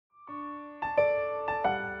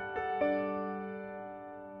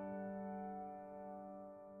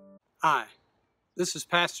This is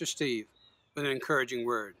Pastor Steve with an encouraging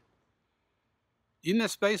word. Do you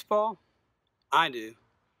miss baseball? I do.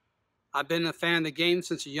 I've been a fan of the game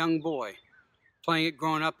since a young boy, playing it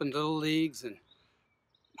growing up in little leagues and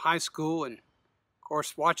high school, and of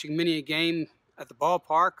course watching many a game at the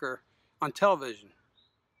ballpark or on television,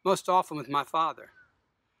 most often with my father.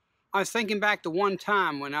 I was thinking back to one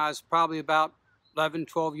time when I was probably about 11,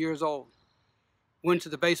 12 years old. Went to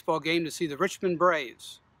the baseball game to see the Richmond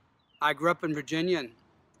Braves. I grew up in Virginia, and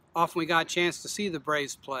often we got a chance to see the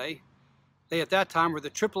Braves play. They at that time were the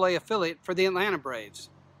AAA affiliate for the Atlanta Braves.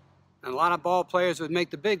 And a lot of ball players who would make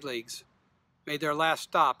the big leagues made their last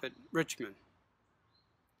stop at Richmond.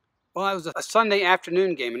 Well, it was a Sunday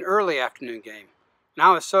afternoon game, an early afternoon game, and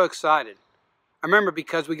I was so excited. I remember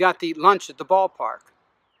because we got to eat lunch at the ballpark.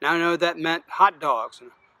 Now I know that meant hot dogs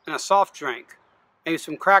and a soft drink, maybe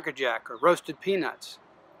some Cracker Jack or roasted peanuts.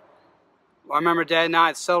 Well, I remember Dad and I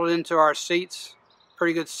had settled into our seats,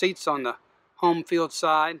 pretty good seats on the home field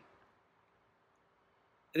side.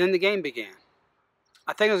 And then the game began.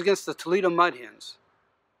 I think it was against the Toledo Mud Hens.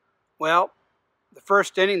 Well, the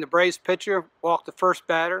first inning, the Braves pitcher walked the first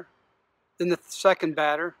batter, then the second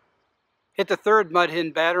batter, hit the third Mud Hen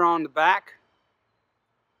batter on the back,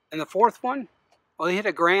 and the fourth one, well, he hit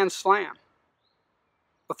a grand slam.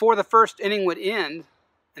 Before the first inning would end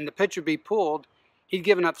and the pitcher be pulled, he'd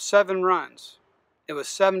given up 7 runs. It was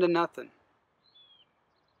 7-0.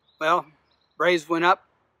 Well, Braves went up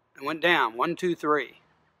and went down, 1, 2, 3.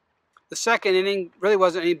 The second inning really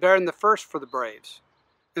wasn't any better than the first for the Braves.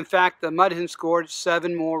 In fact, the Mud Hens scored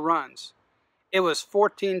 7 more runs. It was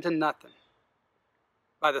 14-0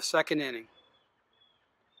 by the second inning.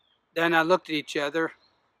 Then I looked at each other,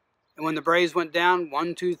 and when the Braves went down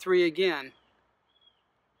 1, 2, 3 again,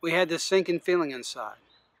 we had this sinking feeling inside.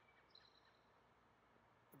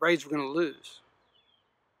 The Braves were going to lose.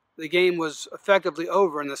 The game was effectively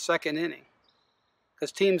over in the second inning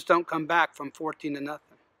because teams don't come back from 14-0. I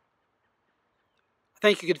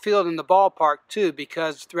think you could feel it in the ballpark too,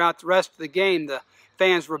 because throughout the rest of the game the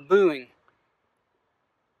fans were booing,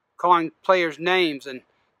 calling players names, and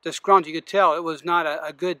disgruntled. You could tell it was not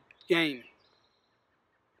a good game.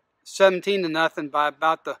 17-0 by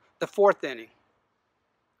about the fourth inning.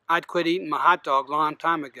 I'd quit eating my hot dog a long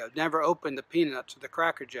time ago. Never opened the peanuts or the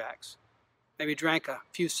Cracker Jacks. Maybe drank a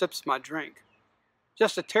few sips of my drink.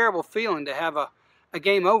 Just a terrible feeling to have a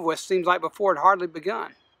game over with, seems like before it hardly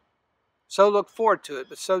begun. So looked forward to it,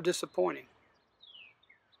 but so disappointing.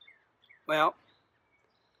 Well,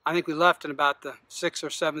 I think we left in about the 6th or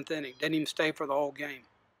 7th inning. Didn't even stay for the whole game.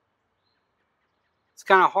 It's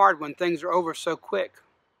kind of hard when things are over so quick.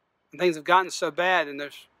 When things have gotten so bad and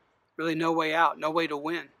there's really no way out, no way to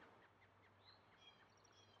win.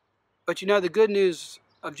 But you know, the good news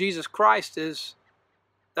of Jesus Christ is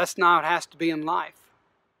that's not how it has to be in life.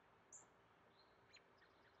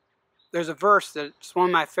 There's a verse that's one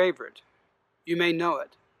of my favorite. You may know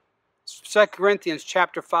it. 2 Corinthians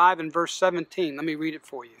chapter 5 and verse 17. Let me read it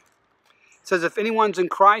for you. It says, if anyone's in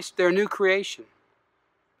Christ, they're a new creation.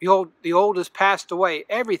 Behold, the old has passed away.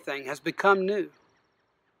 Everything has become new.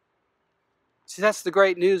 See, that's the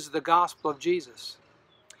great news of the gospel of Jesus.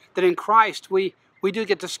 That in Christ, we do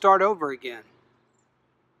get to start over again.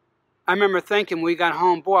 I remember thinking when we got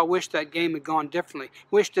home, boy, I wish that game had gone differently.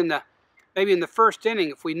 Wished maybe in the first inning,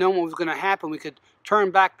 if we'd known what was going to happen, we could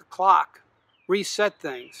turn back the clock, reset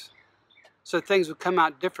things, so things would come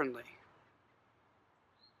out differently.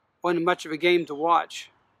 Wasn't much of a game to watch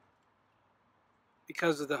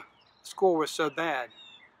because the score was so bad.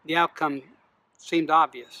 The outcome seemed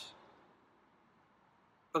obvious.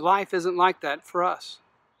 But life isn't like that for us.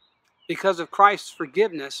 Because of Christ's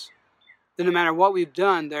forgiveness, then no matter what we've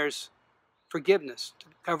done, there's forgiveness to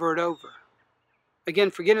cover it over.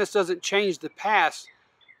 Again, forgiveness doesn't change the past,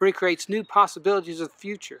 but it creates new possibilities of the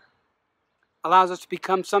future. Allows us to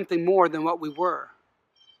become something more than what we were.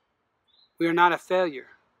 We are not a failure.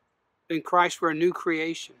 In Christ, we're a new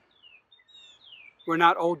creation. We're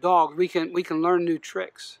not old dogs. We can learn new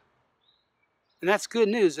tricks. And that's good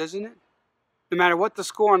news, isn't it? No matter what the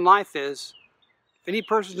score in life is, if any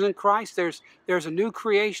person's in Christ, there's a new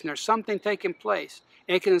creation. There's something taking place.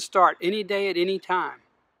 And it can start any day at any time.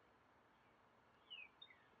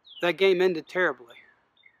 That game ended terribly.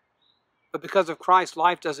 But because of Christ,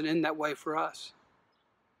 life doesn't end that way for us.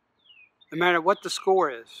 No matter what the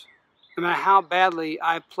score is, no matter how badly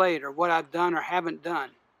I've played or what I've done or haven't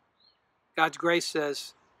done, God's grace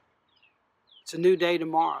says it's a new day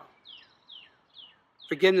tomorrow.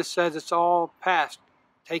 Forgiveness says it's all past,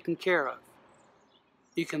 taken care of.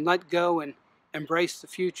 You can let go and embrace the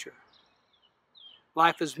future.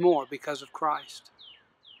 Life is more because of Christ.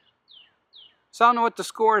 So I don't know what the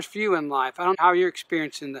score is for you in life. I don't know how you're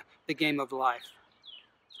experiencing the game of life.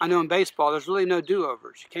 I know in baseball there's really no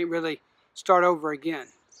do-overs. You can't really start over again.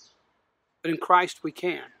 But in Christ we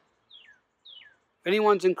can. If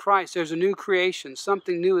anyone's in Christ, there's a new creation.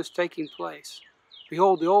 Something new is taking place.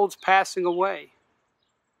 Behold, the old's passing away.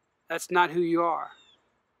 That's not who you are.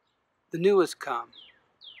 The new has come.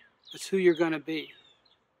 It's who you're going to be.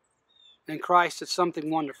 In Christ, it's something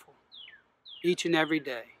wonderful. Each and every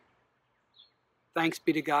day. Thanks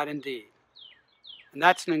be to God indeed. And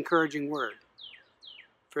that's an encouraging word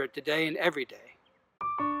for today and every day.